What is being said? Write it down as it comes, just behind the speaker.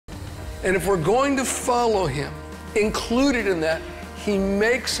And if we're going to follow him, included in that, he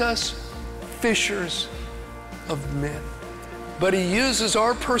makes us fishers of men. But he uses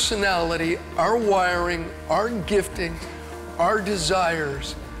our personality, our wiring, our gifting, our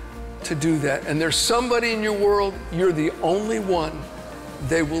desires to do that. And there's somebody in your world, you're the only one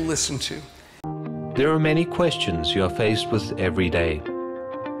they will listen to. There are many questions you are faced with every day.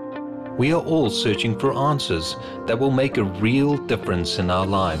 We are all searching for answers that will make a real difference in our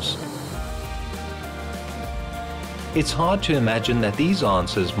lives. It's hard to imagine that these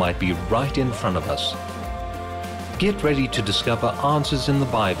answers might be right in front of us. Get ready to discover answers in the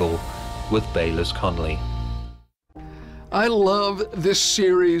Bible with Bayless Conley. I love this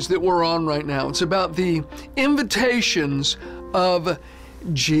series that we're on right now. It's about the invitations of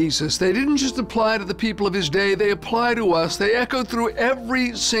Jesus. They didn't just apply to the people of his day, they apply to us. They echo through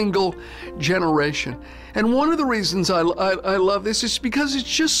every single generation. And one of the reasons I love this is because it's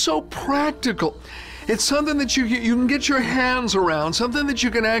just so practical. It's something that you can get your hands around, something that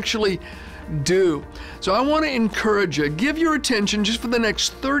you can actually do. So I want to encourage you, give your attention just for the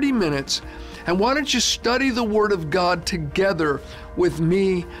next 30 minutes, and why don't you study the Word of God together with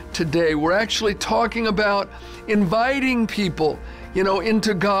me today. We're actually talking about inviting people,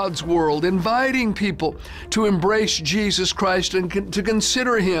 into God's world, inviting people to embrace Jesus Christ and to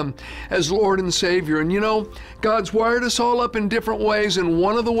consider him as Lord and Savior. And God's wired us all up in different ways, and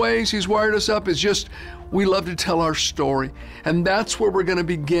one of the ways he's wired us up is just we love to tell our story. And that's where we're going to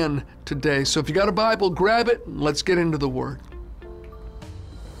begin today. So if you got a Bible, grab it, and let's get into the Word.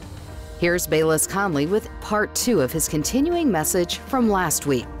 Here's Bayless Conley with part 2 of his continuing message from last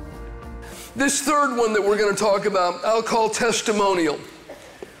week. This third one that we're going to talk about, I'll call testimonial.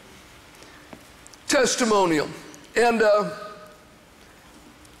 Testimonial. And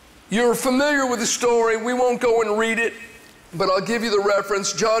you're familiar with the story. We won't go and read it, but I'll give you the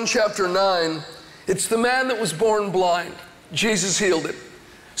reference. John chapter 9. It's the man that was born blind. Jesus healed him.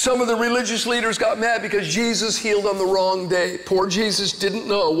 Some of the religious leaders got mad because Jesus healed on the wrong day. Poor Jesus didn't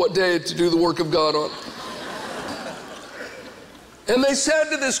know what day to do the work of God on. And they said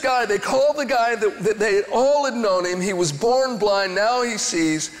to this guy, they called the guy that they all had known him. He was born blind, now he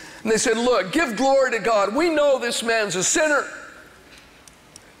sees. And they said, look, give glory to God. We know this man's a sinner.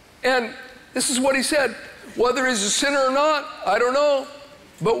 And this is what he said. Whether he's a sinner or not, I don't know.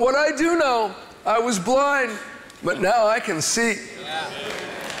 But what I do know, I was blind, but now I can see. Yeah.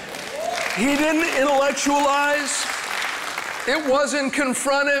 He didn't intellectualize. It wasn't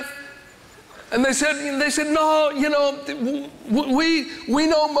confrontive. And they said, no, we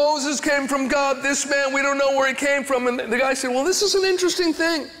know Moses came from God. This man, we don't know where he came from. And the guy said, well, this is an interesting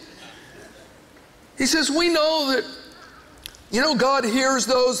thing. He says, we know that, God hears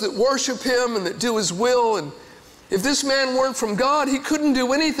those that worship him and that do his will. And if this man weren't from God, he couldn't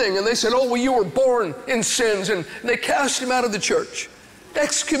do anything. And they said, oh, well, you were born in sins. And they cast him out of the church,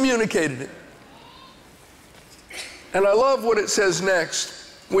 excommunicated him. And I love what it says next.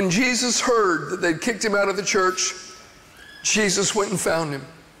 When Jesus heard that they'd kicked him out of the church, Jesus went and found him.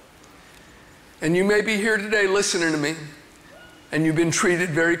 And you may be here today listening to me, and you've been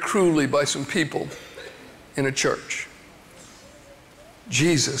treated very cruelly by some people in a church.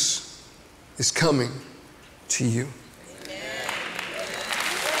 Jesus is coming to you.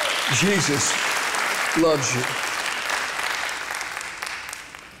 Jesus loves you.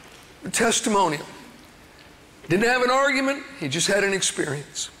 A testimonial. Didn't have an argument, he just had an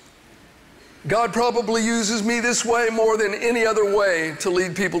experience. God probably uses me this way more than any other way to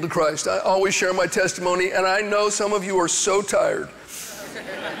lead people to Christ. I always share my testimony, and I know some of you are so tired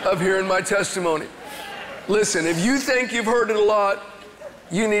of hearing my testimony. Listen, if you think you've heard it a lot,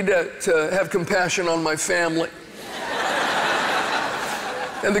 you need to have compassion on my family.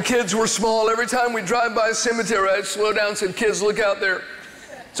 And the kids were small. Every time we drive by a cemetery, I'd slow down and say, kids, look out there.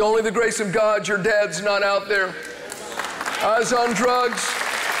 It's only the grace of God your dad's not out there. I was on drugs.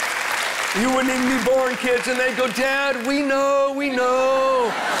 You wouldn't even be born, kids. And they'd go, Dad, we know.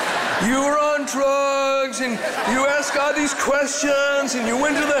 You were on drugs, and you asked God these questions, and you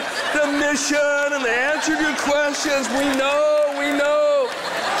went to the mission, and they answered your questions. We know.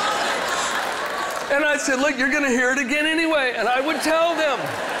 And I said, look, you're going to hear it again anyway. And I would tell them.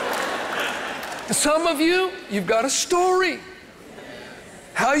 Some of you, you've got a story.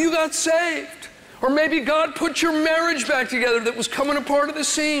 How you got saved. Or maybe God put your marriage back together that was coming apart at the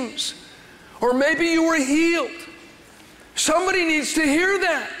seams. Or maybe you were healed. Somebody needs to hear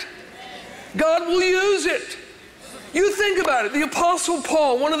that. God will use it. You think about it. The Apostle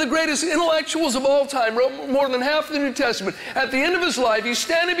Paul, one of the greatest intellectuals of all time, wrote more than half of the New Testament. At the end of his life, he's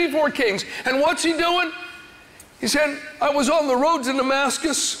standing before kings. And what's he doing? He said, I was on the road to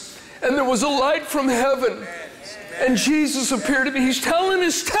Damascus, and there was a light from heaven, and Jesus appeared to me. He's telling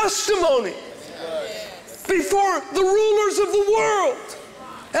his testimony before the rulers of the world.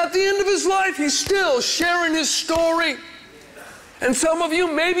 At the end of his life, he's still sharing his story. And some of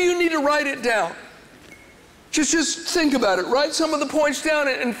you, maybe you need to write it down. Just think about it. Write some of the points down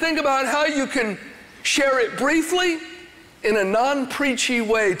and think about how you can share it briefly in a non-preachy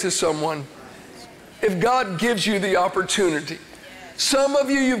way to someone if God gives you the opportunity. Some of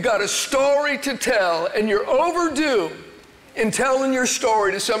you, you've got a story to tell, and you're overdue in telling your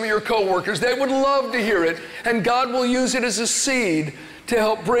story to some of your coworkers. They would love to hear it, and God will use it as a seed to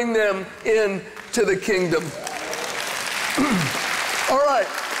help bring them into the kingdom. All right.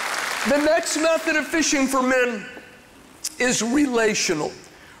 The next method of fishing for men is relational.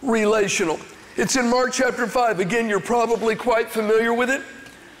 Relational. It's in Mark chapter 5. Again, you're probably quite familiar with it.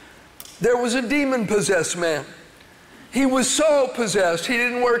 There was a demon-possessed man. He was so possessed, he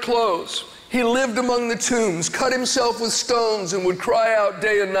didn't wear clothes. He lived among the tombs, cut himself with stones, and would cry out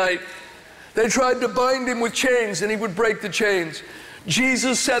day and night. They tried to bind him with chains, and he would break the chains.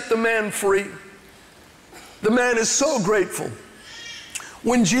 Jesus set the man free. The man is so grateful.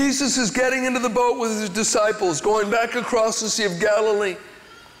 When Jesus is getting into the boat with his disciples, going back across the Sea of Galilee,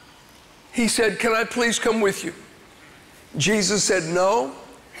 he said, "Can I please come with you?" Jesus said, "No.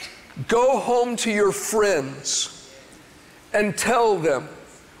 Go home to your friends and tell them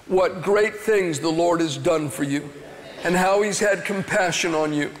what great things the Lord has done for you and how he's had compassion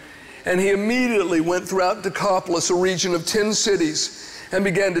on you." And he immediately went throughout Decapolis, a region of 10 cities, and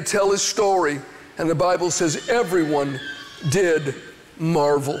began to tell his story. And the Bible says everyone did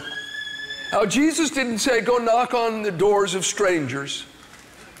marvel. Now, Jesus didn't say, go knock on the doors of strangers.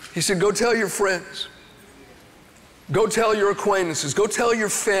 He said, go tell your friends. Go tell your acquaintances. Go tell your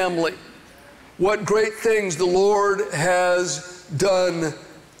family what great things the Lord has done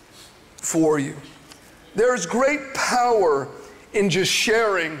for you. There's great power in just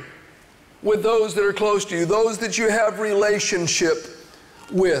sharing with those that are close to you, those that you have relationship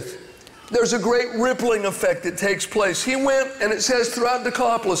with. There's a great rippling effect that takes place. He went, and it says throughout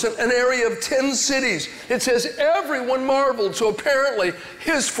Decapolis, an area of 10 cities, it says everyone marveled. So apparently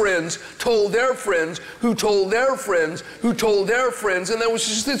his friends told their friends, who told their friends, who told their friends, and there was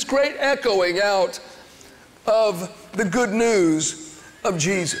just this great echoing out of the good news of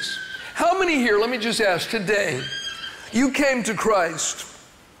Jesus. How many here, let me just ask, today, you came to Christ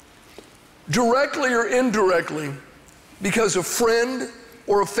directly or indirectly because a friend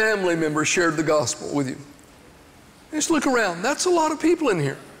or a family member shared the gospel with you? Just look around. That's a lot of people in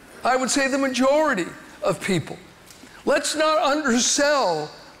here. I would say the majority of people. Let's not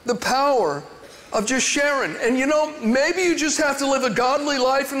undersell the power of just sharing. And you know, maybe you just have to live a godly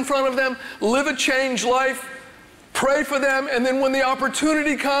life in front of them, live a changed life, pray for them, and then when the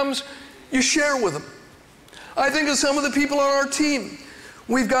opportunity comes, you share with them. I think of some of the people on our team.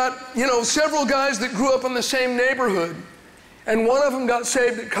 We've got, several guys that grew up in the same neighborhood. And one of them got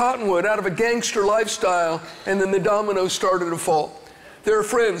saved at Cottonwood out of a gangster lifestyle, and then the dominoes started to fall. Their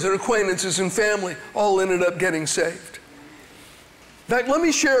friends and acquaintances and family all ended up getting saved. In fact, let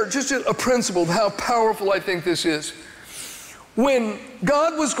me share just a principle of how powerful I think this is. When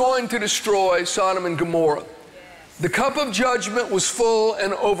God was going to destroy Sodom and Gomorrah, the cup of judgment was full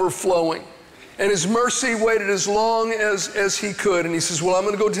and overflowing. And his mercy waited as long as he could. And he says, well, I'm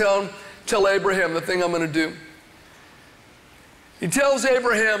going to go tell Abraham the thing I'm going to do. He tells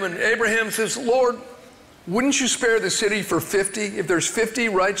Abraham, and Abraham says, Lord, wouldn't you spare the city for 50? If there's 50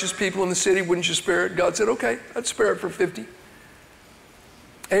 righteous people in the city, wouldn't you spare it? God said, okay, I'd spare it for 50.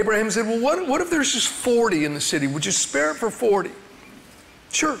 Abraham said, well, what if there's just 40 in the city? Would you spare it for 40?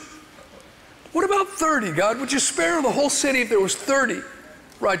 Sure. What about 30, God? Would you spare the whole city if there was 30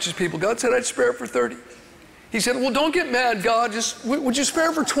 righteous people? God said, I'd spare it for 30. He said, well, don't get mad, God. Would you spare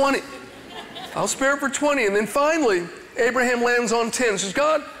it for 20? I'll spare it for 20. And then finally, Abraham lands on 10. Says,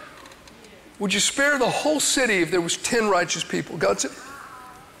 God, would you spare the whole city if there was 10 righteous people? God said,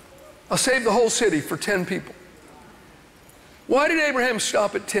 I'll save the whole city for 10 people. Why did Abraham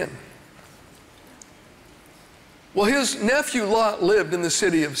stop at 10? Well, his nephew Lot lived in the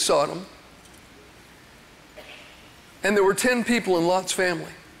city of Sodom, and there were 10 people in Lot's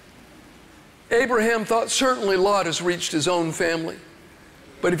family. Abraham thought certainly Lot has reached his own family.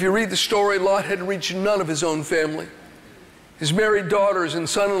 But if you read the story, Lot had reached none of his own family. His married daughters and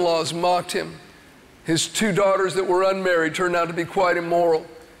son-in-laws mocked him. His 2 daughters that were unmarried turned out to be quite immoral.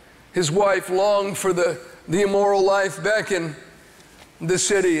 His wife longed for the immoral life back in the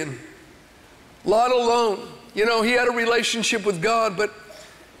city. And Lot alone, he had a relationship with God, but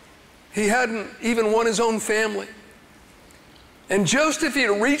he hadn't even won his own family. And just if he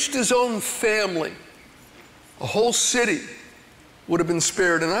had reached his own family, a whole city would have been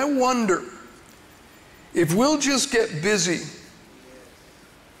spared. And I wonder if we'll just get busy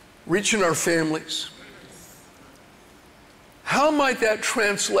reaching our families, how might that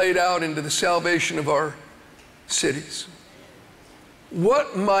translate out into the salvation of our cities?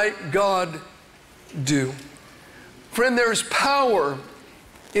 What might God do? Friend, there's power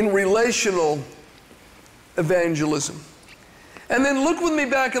in relational evangelism. And then look with me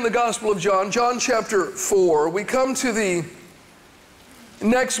back in the Gospel of John, John chapter 4. We come to the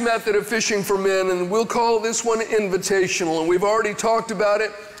next method of fishing for men, and we'll call this one invitational. And we've already talked about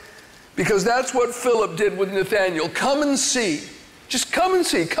it because that's what Philip did with Nathanael. Come and see. Just come and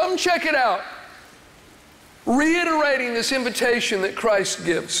see. Come check it out. Reiterating this invitation that Christ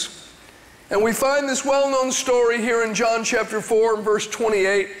gives. And we find this well-known story here in John chapter 4 and verse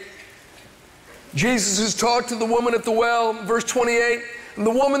 28. Jesus has talked to the woman at the well, verse 28. And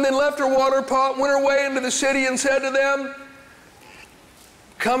the woman then left her water pot, went her way into the city and said to them,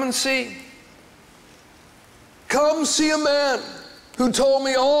 come and see. Come see a man who told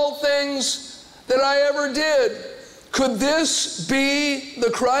me all things that I ever did. Could this be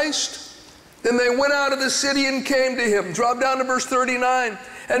the Christ? Then they went out of the city and came to him. Drop down to verse 39.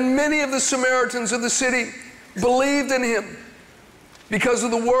 And many of the Samaritans of the city believed in him because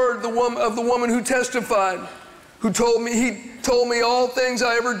of the word of the woman who testified, he told me all things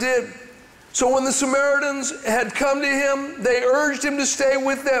I ever did. So when the Samaritans had come to him, they urged him to stay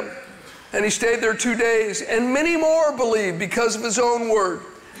with them. And he stayed there 2 days. And many more believed because of his own word.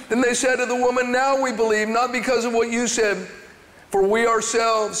 Then they said to the woman, now we believe, not because of what you said, for we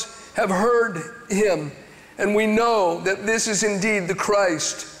ourselves have heard him, and we know that this is indeed the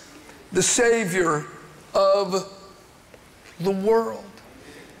Christ, the Savior of the world.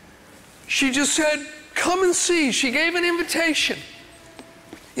 She just said, come and see. She gave an invitation.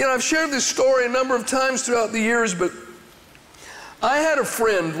 You know, I've shared this story a number of times throughout the years, but I had a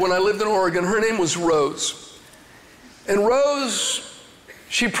friend when I lived in Oregon. Her name was Rose. And Rose,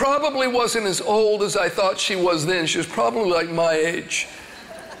 she probably wasn't as old as I thought she was then. She was probably like my age.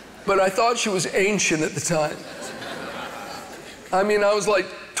 But I thought she was ancient at the time. I mean, I was like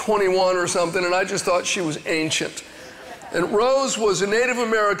 21 or something, and I just thought she was ancient. And Rose was a Native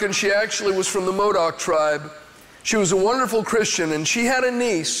American. She actually was from the Modoc tribe. She was a wonderful Christian, and she had a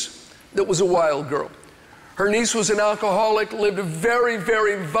niece that was a wild girl. Her niece was an alcoholic, lived a very,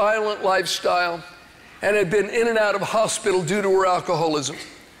 very violent lifestyle, and had been in and out of hospital due to her alcoholism.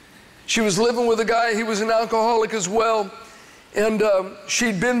 She was living with a guy, he was an alcoholic as well, and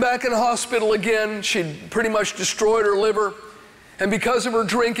she'd been back in hospital again. She'd pretty much destroyed her liver, and because of her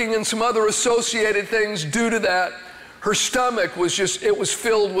drinking and some other associated things due to that, her stomach was it was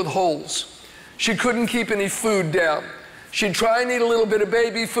filled with holes. She couldn't keep any food down. She'd try and eat a little bit of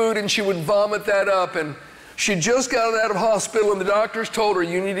baby food and she would vomit that up, and she'd just gotten out of hospital and the doctors told her,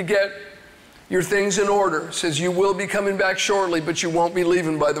 you need to get your things in order. Says you will be coming back shortly, but you won't be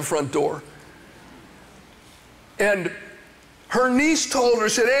leaving by the front door. And her niece told her,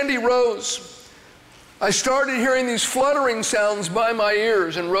 said, Andy, Rose, I started hearing these fluttering sounds by my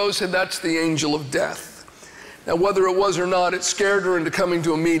ears. And Rose said, that's the angel of death. Now, whether it was or not, it scared her into coming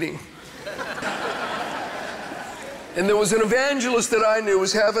to a meeting. And there was an evangelist that I knew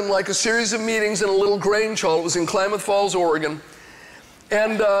was having like a series of meetings in a little Grange hall. It was in Klamath Falls, Oregon.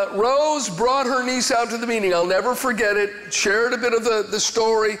 And Rose brought her niece out to the meeting. I'll never forget it. Shared a bit of the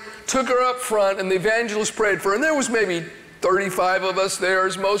story, took her up front, and the evangelist prayed for her. And there was maybe 35 of us there. It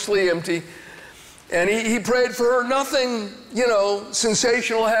was mostly empty. And he prayed for her. Nothing, you know,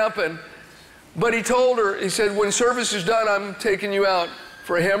 sensational happened. But he told her, he said, when service is done, I'm taking you out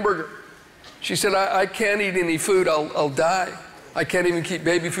for a hamburger. She said, I can't eat any food. I'll die. I can't even keep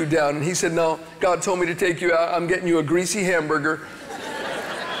baby food down. And he said, no, God told me to take you out. I'm getting you a greasy hamburger.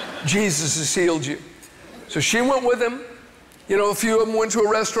 Jesus has healed you. So she went with him. You know, a few of them went to a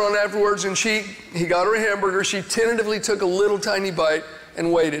restaurant afterwards, and he got her a hamburger. She tentatively took a little tiny bite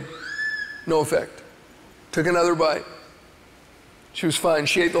and waited. No effect. Took another bite. She was fine.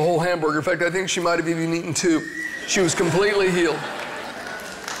 She ate the whole hamburger. In fact, I think she might have even eaten 2. She was completely healed.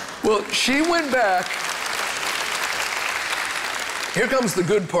 Well, she went back. Here comes the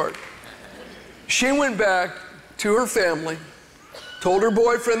good part. She went back to her family, told her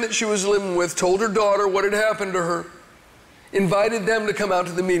boyfriend that she was living with, told her daughter what had happened to her, invited them to come out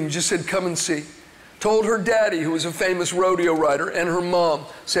to the meeting, just said, come and see. Told her daddy, who was a famous rodeo rider, and her mom,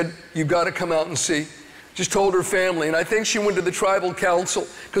 said, you've got to come out and see. Just told her family, and I think she went to the tribal council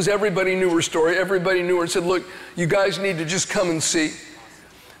because everybody knew her story. Everybody knew her and said, look, you guys need to just come and see.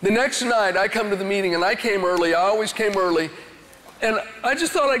 The next night, I come to the meeting, and I came early. I always came early. And I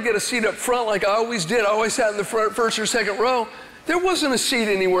just thought I'd get a seat up front like I always did. I always sat in the front, first or second row. There wasn't a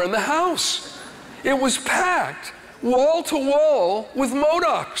seat anywhere in the house. It was packed, wall to wall, with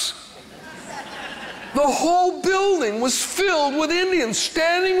Modocs. The whole building was filled with Indians,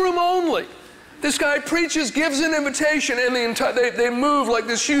 standing room only. This guy preaches, gives an invitation, and they move like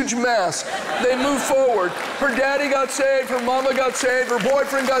this huge mass. They move forward. Her daddy got saved, her mama got saved, her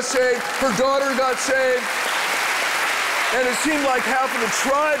boyfriend got saved, her daughter got saved. And it seemed like half of the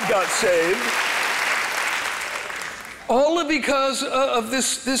tribe got saved. All because of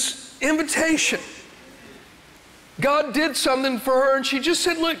this invitation. God did something for her, and she just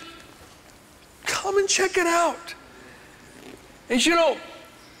said, look, come and check it out. And you know,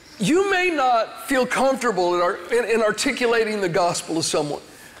 you may not feel comfortable in articulating the gospel to someone.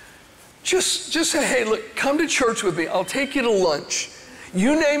 Just say, hey, look, come to church with me. I'll take you to lunch.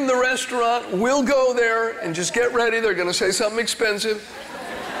 You name the restaurant, we'll go there, and just get ready. They're going to say something expensive.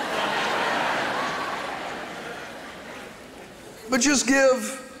 But just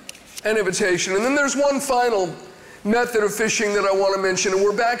give an invitation. And then there's one final method of fishing that I want to mention. And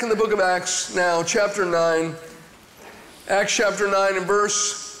we're back in the book of Acts now, chapter 9. Acts chapter 9 and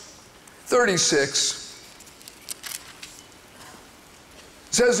verse 36.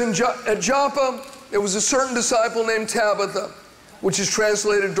 It says, at Joppa, there was a certain disciple named Tabitha, which is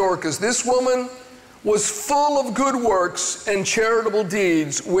translated Dorcas. This woman was full of good works and charitable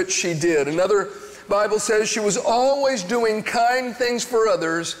deeds, which she did. Another Bible says she was always doing kind things for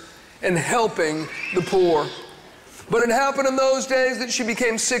others and helping the poor. But it happened in those days that she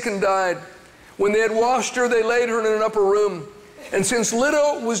became sick and died. When they had washed her, they laid her in an upper room. And since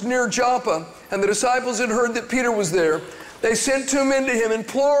Lydda was near Joppa, and the disciples had heard that Peter was there, they sent two men to him,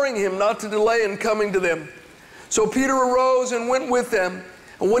 imploring him not to delay in coming to them. So Peter arose and went with them.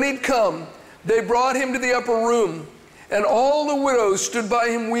 And when he'd come, they brought him to the upper room. And all the widows stood by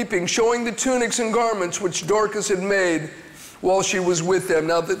him weeping, showing the tunics and garments which Dorcas had made while she was with them.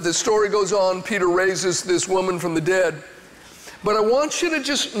 Now the story goes on. Peter raises this woman from the dead. But I want you to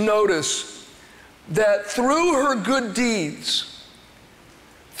just notice that through her good deeds,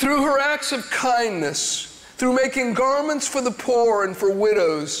 through her acts of kindness, through making garments for the poor and for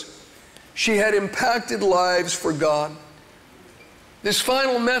widows, she had impacted lives for God. This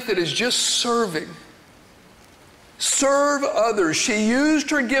final method is just serving. Serve others. She used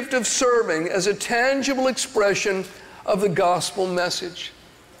her gift of serving as a tangible expression of the gospel message.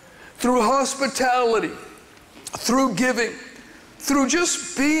 Through hospitality, through giving, through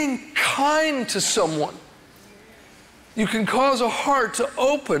just being kind to someone, you can cause a heart to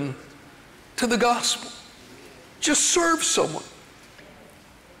open to the gospel. Just serve someone.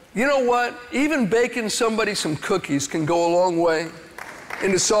 You know what? Even baking somebody some cookies can go a long way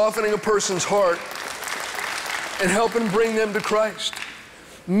into softening a person's heart and helping bring them to Christ.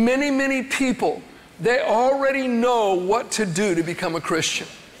 Many, many people, they already know what to do to become a Christian.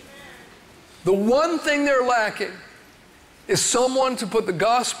 The one thing they're lacking is someone to put the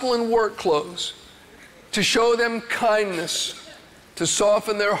gospel in work clothes, to show them kindness, to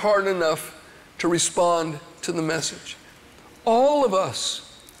soften their heart enough to respond to the message. All of us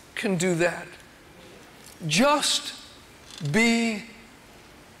can do that. Just be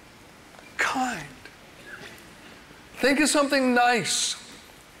kind. Think of something nice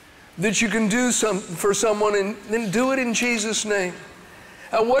that you can do for someone, and then do it in Jesus' name.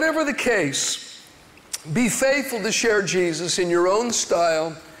 And whatever the case, be faithful to share Jesus in your own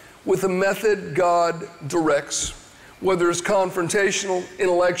style with the method God directs, whether it's confrontational,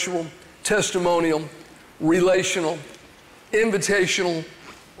 intellectual, testimonial, relational, invitational,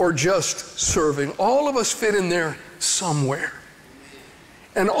 or just serving. All of us fit in there somewhere.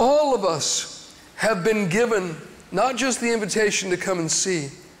 And all of us have been given not just the invitation to come and see,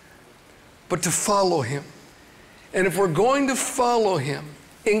 but to follow him. And if we're going to follow him,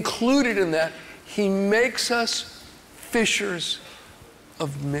 included in that, he makes us fishers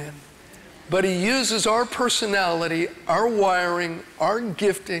of men. But he uses our personality, our wiring, our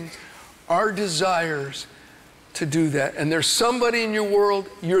gifting, our desires to do that. And there's somebody in your world,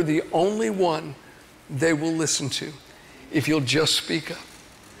 you're the only one they will listen to if you'll just speak up.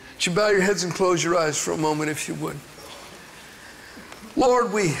 Would you bow your heads and close your eyes for a moment if you would?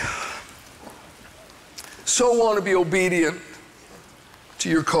 Lord, we so want to be obedient to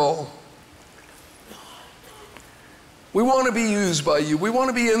your call. We want to be used by you. We want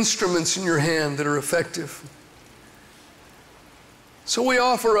to be instruments in your hand that are effective. So we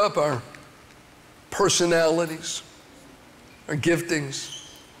offer up our personalities, our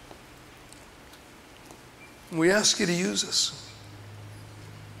giftings. We ask you to use us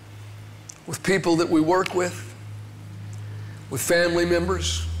with people that we work with with family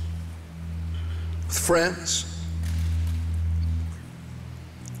members, with friends,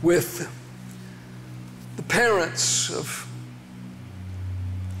 with the parents of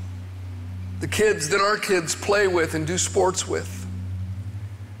the kids that our kids play with and do sports with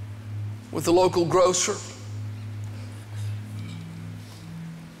the local grocer,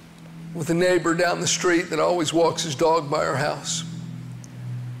 with the neighbor down the street that always walks his dog by our house.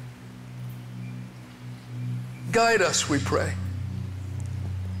 Guide us, we pray.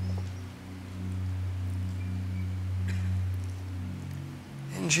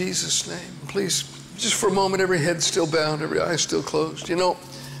 In Jesus' name. Please, just for a moment, every head still bowed, every eye still closed. You know,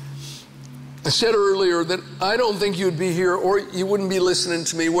 I said earlier that I don't think you'd be here or you wouldn't be listening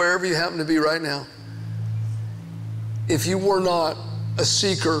to me wherever you happen to be right now if you were not a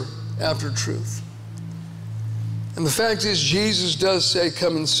seeker after truth. And the fact is, Jesus does say,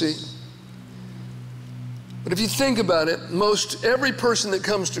 come and see. But if you think about it, every person that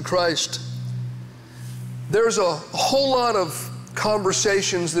comes to Christ, there's a whole lot of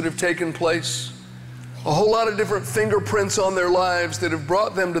conversations that have taken place, a whole lot of different fingerprints on their lives that have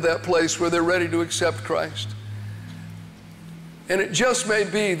brought them to that place where they're ready to accept Christ. And it just may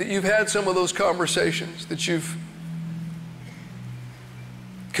be that you've had some of those conversations, that you've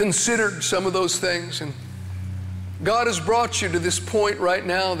considered some of those things, and God has brought you to this point right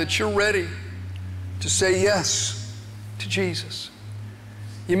now that you're ready to say yes to Jesus.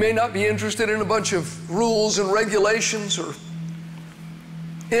 You may not be interested in a bunch of rules and regulations or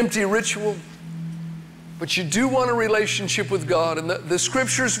empty ritual, but you do want a relationship with God. And the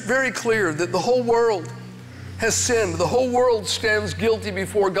scripture is very clear that the whole world has sinned. The whole world stands guilty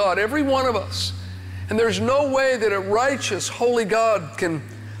before God, every one of us. And there's no way that a righteous, holy God can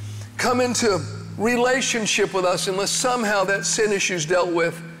come into relationship with us unless somehow that sin issue is dealt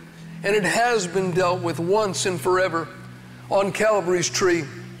with. And it has been dealt with once and forever on Calvary's tree.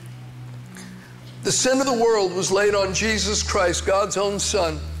 The sin of the world was laid on Jesus Christ, God's own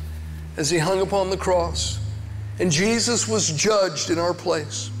Son, as he hung upon the cross. And Jesus was judged in our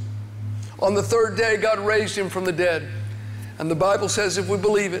place. On the third day, God raised him from the dead. And the Bible says if we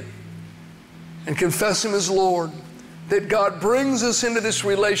believe it and confess him as Lord, that God brings us into this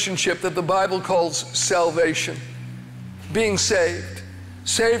relationship that the Bible calls salvation. Being saved.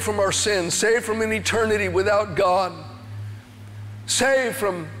 Saved from our sins. Saved from an eternity without God. Saved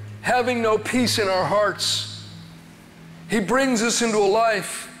from having no peace in our hearts. He brings us into a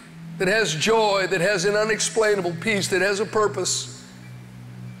life that has joy, that has an unexplainable peace, that has a purpose,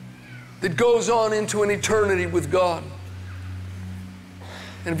 that goes on into an eternity with God.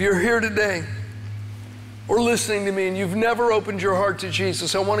 And if you're here today or listening to me and you've never opened your heart to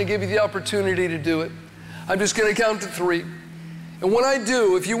Jesus, I want to give you the opportunity to do it. I'm just going to count to 3. And when I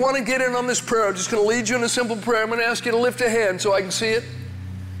do, if you want to get in on this prayer, I'm just going to lead you in a simple prayer. I'm going to ask you to lift a hand so I can see it.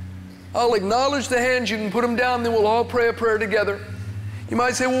 I'll acknowledge the hands. You can put them down, then we'll all pray a prayer together. You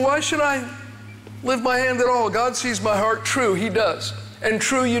might say, well, why should I lift my hand at all? God sees my heart. True, he does. And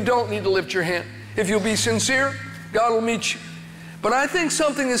true, you don't need to lift your hand. If you'll be sincere, God will meet you. But I think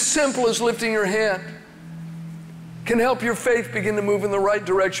something as simple as lifting your hand can help your faith begin to move in the right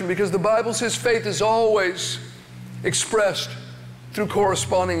direction, because the Bible says faith is always expressed through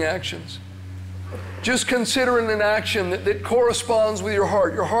corresponding actions. Just considering an action that corresponds with your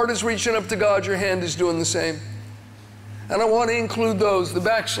heart. Your heart is reaching up to God, your hand is doing the same. And I want to include those, the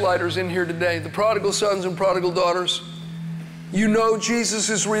backsliders in here today, the prodigal sons and prodigal daughters. You know Jesus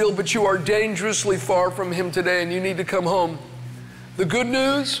is real, but you are dangerously far from him today, and you need to come home. The good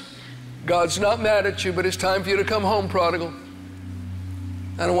news, God's not mad at you, but it's time for you to come home, prodigal.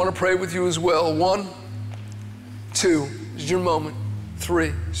 And I want to pray with you as well. 1, 2, this is your moment.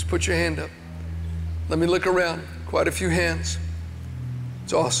 3, just put your hand up. Let me look around. Quite a few hands.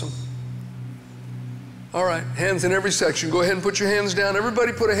 It's awesome. All right, hands in every section. Go ahead and put your hands down.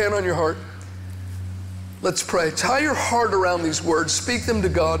 Everybody put a hand on your heart. Let's pray. Tie your heart around these words. Speak them to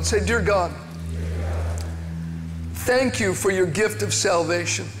God. Say, dear God, thank you for your gift of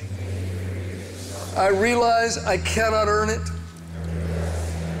salvation. I realize I cannot earn it,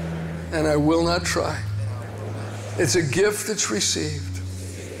 and I will not try. It's a gift that's received.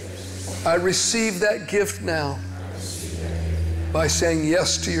 I receive that gift now by saying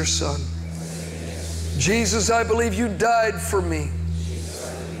yes to your Son. Jesus, I believe you died for me,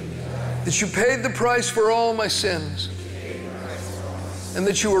 that you paid the price for all my sins, and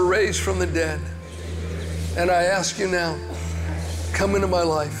that you were raised from the dead. And I ask you now, come into my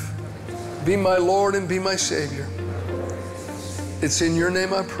life, be my Lord and be my Savior. It's in your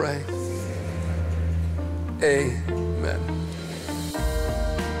name I pray. Amen.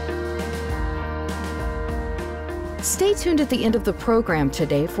 Stay tuned at the end of the program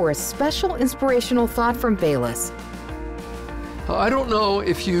today for a special inspirational thought from Bayless. I don't know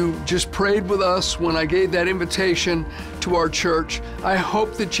if you just prayed with us when I gave that invitation to our church. I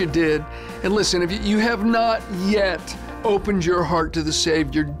hope that you did. And listen, if you have not yet opened your heart to the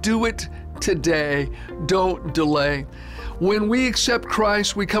Savior, do it today. Don't delay. When we accept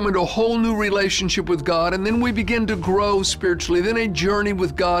Christ, we come into a whole new relationship with God, and then we begin to grow spiritually. Then a journey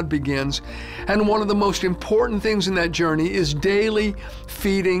with God begins. And one of the most important things in that journey is daily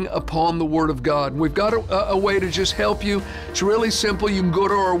feeding upon the Word of God. We've got a way to just help you. It's really simple. You can go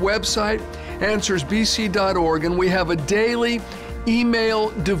to our website, answersbc.org, and we have a daily email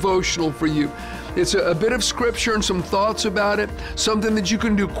devotional for you. It's a bit of scripture and some thoughts about it, something that you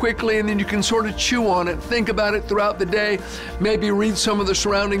can do quickly, and then you can sort of chew on it, think about it throughout the day, maybe read some of the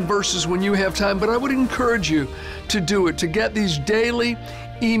surrounding verses when you have time. But I would encourage you to do it, to get these daily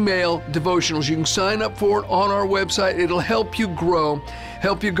email devotionals. You can sign up for it on our website. It'll help you grow,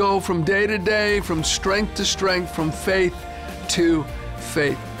 help you go from day to day, from strength to strength, from faith to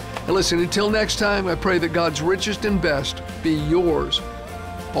faith. And listen, until next time, I pray that God's richest and best be yours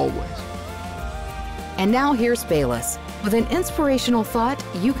always. And now here's Bayless with an inspirational thought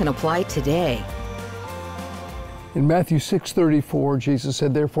you can apply today. In Matthew 6:34, Jesus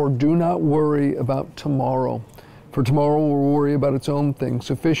said, "Therefore do not worry about tomorrow, for tomorrow will worry about its own thing.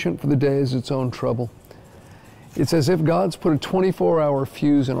 Sufficient for the day is its own trouble." It's as if God's put a 24-hour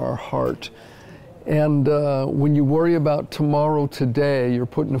fuse in our heart. And when you worry about tomorrow today, you're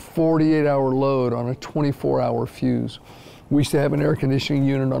putting a 48-hour load on a 24-hour fuse. We used to have an air conditioning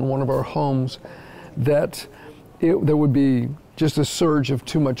unit on one of our homes that there would be just a surge of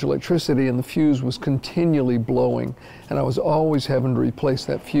too much electricity, and the fuse was continually blowing, and I was always having to replace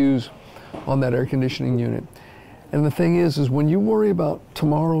that fuse on that air conditioning unit. And the thing is when you worry about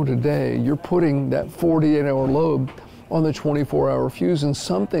tomorrow today, you're putting that 48-hour load on the 24-hour fuse, and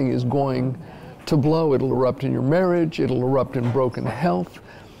something is going to blow. It'll erupt in your marriage, it'll erupt in broken health.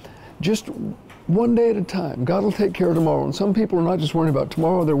 Just one day at a time. God will take care of tomorrow. And some people are not just worrying about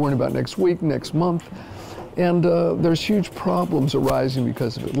tomorrow, they're worrying about next week, next month. And there's huge problems arising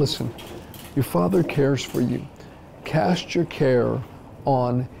because of it. Listen, your Father cares for you. Cast your care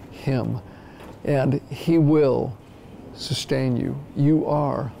on Him, and He will sustain you. You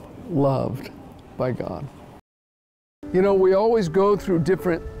are loved by God. You know, we always go through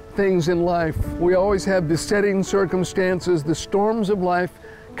different things in life. We always have besetting circumstances. The storms of life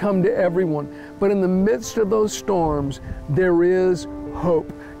come to everyone. But in the midst of those storms, there is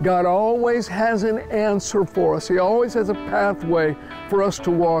hope. God always has an answer for us. He always has a pathway for us to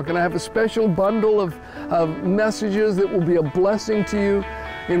walk. And I have a special bundle of messages that will be a blessing to you.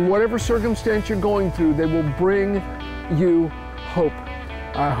 In whatever circumstance you're going through, they will bring you hope.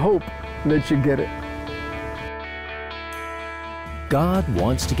 I hope that you get it. God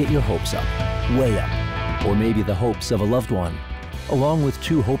wants to get your hopes up, way up, or maybe the hopes of a loved one. Along with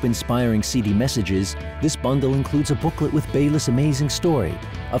 2 hope-inspiring CD messages, this bundle includes a booklet with Bayless' amazing story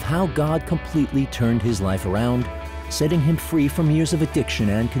of how God completely turned his life around, setting him free from years of addiction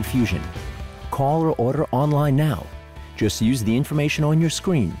and confusion. Call or order online now. Just use the information on your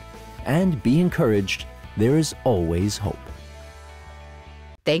screen. And be encouraged, there is always hope.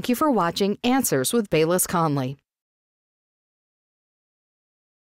 Thank you for watching Answers with Bayless Conley.